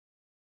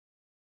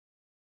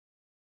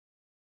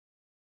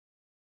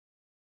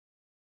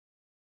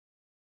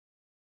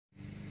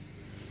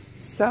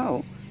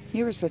So,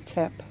 here's a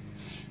tip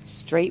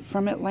straight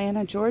from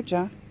Atlanta,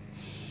 Georgia.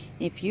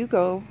 If you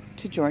go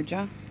to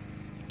Georgia,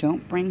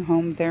 don't bring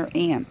home their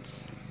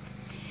ants.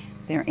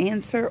 Their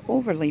ants are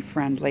overly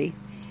friendly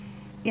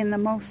in the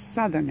most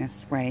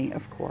southernest way,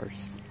 of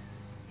course.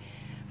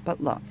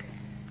 But look,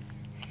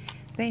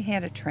 they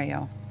had a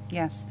trail.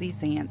 Yes,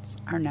 these ants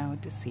are now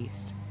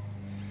deceased.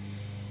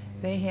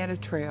 They had a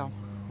trail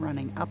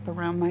running up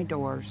around my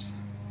doors.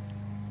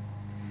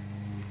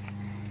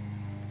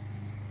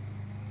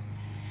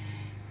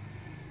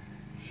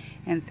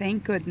 And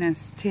thank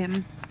goodness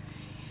Tim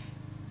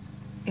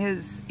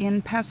is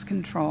in pest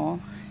control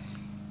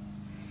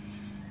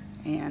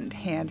and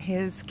had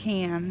his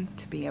can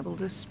to be able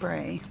to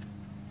spray,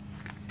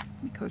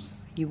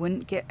 because you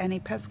wouldn't get any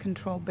pest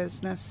control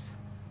business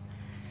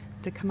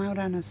to come out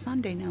on a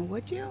Sunday now,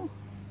 would you?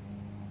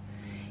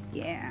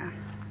 Yeah.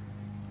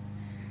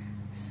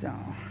 So,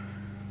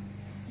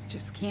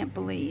 just can't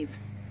believe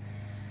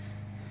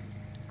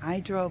I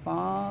drove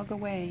all the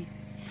way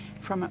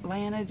from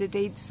Atlanta to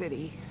Dade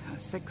City, a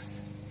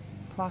 6+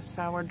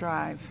 hour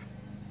drive,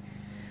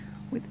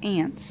 with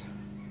ants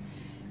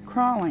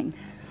crawling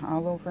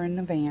all over in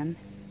the van.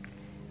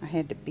 I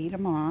had to beat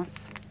them off.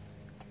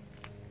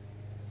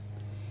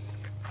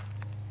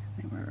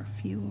 There were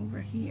a few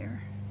over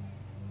here.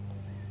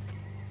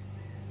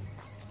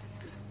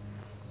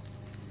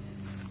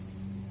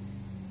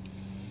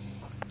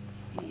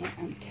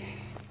 And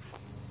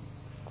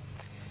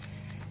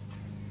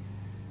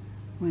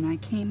when I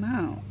came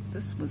out,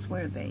 this was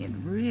where they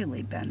had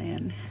really been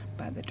in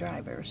by the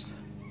drivers.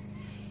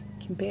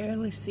 You can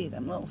barely see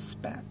them little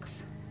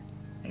specks.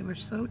 They were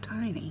so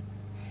tiny.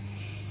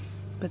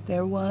 But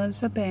there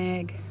was a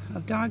bag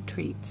of dog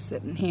treats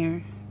sitting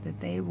here that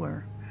they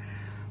were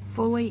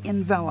fully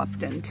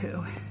enveloped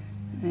into.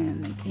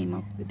 And they came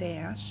up the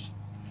dash.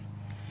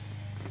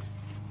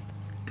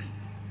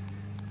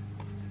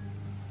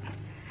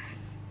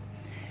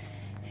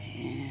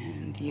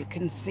 And you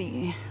can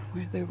see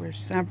where there were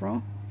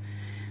several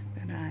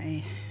that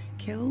I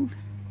killed,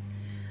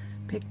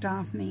 picked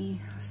off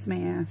me,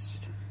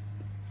 smashed,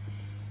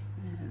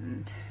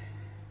 and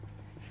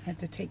had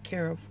to take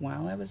care of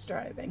while I was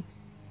driving.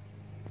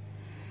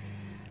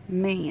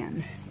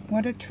 Man,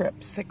 what a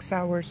trip. 6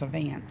 hours of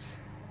ants.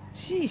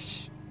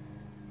 Sheesh.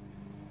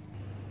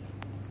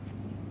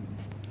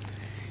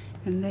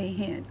 And they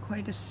had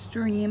quite a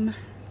stream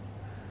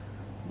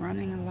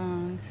running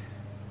along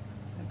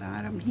the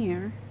bottom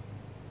here.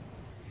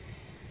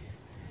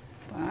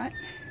 But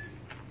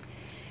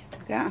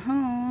got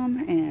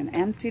home and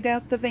emptied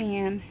out the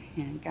van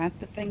and got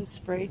the thing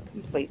sprayed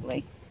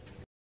completely.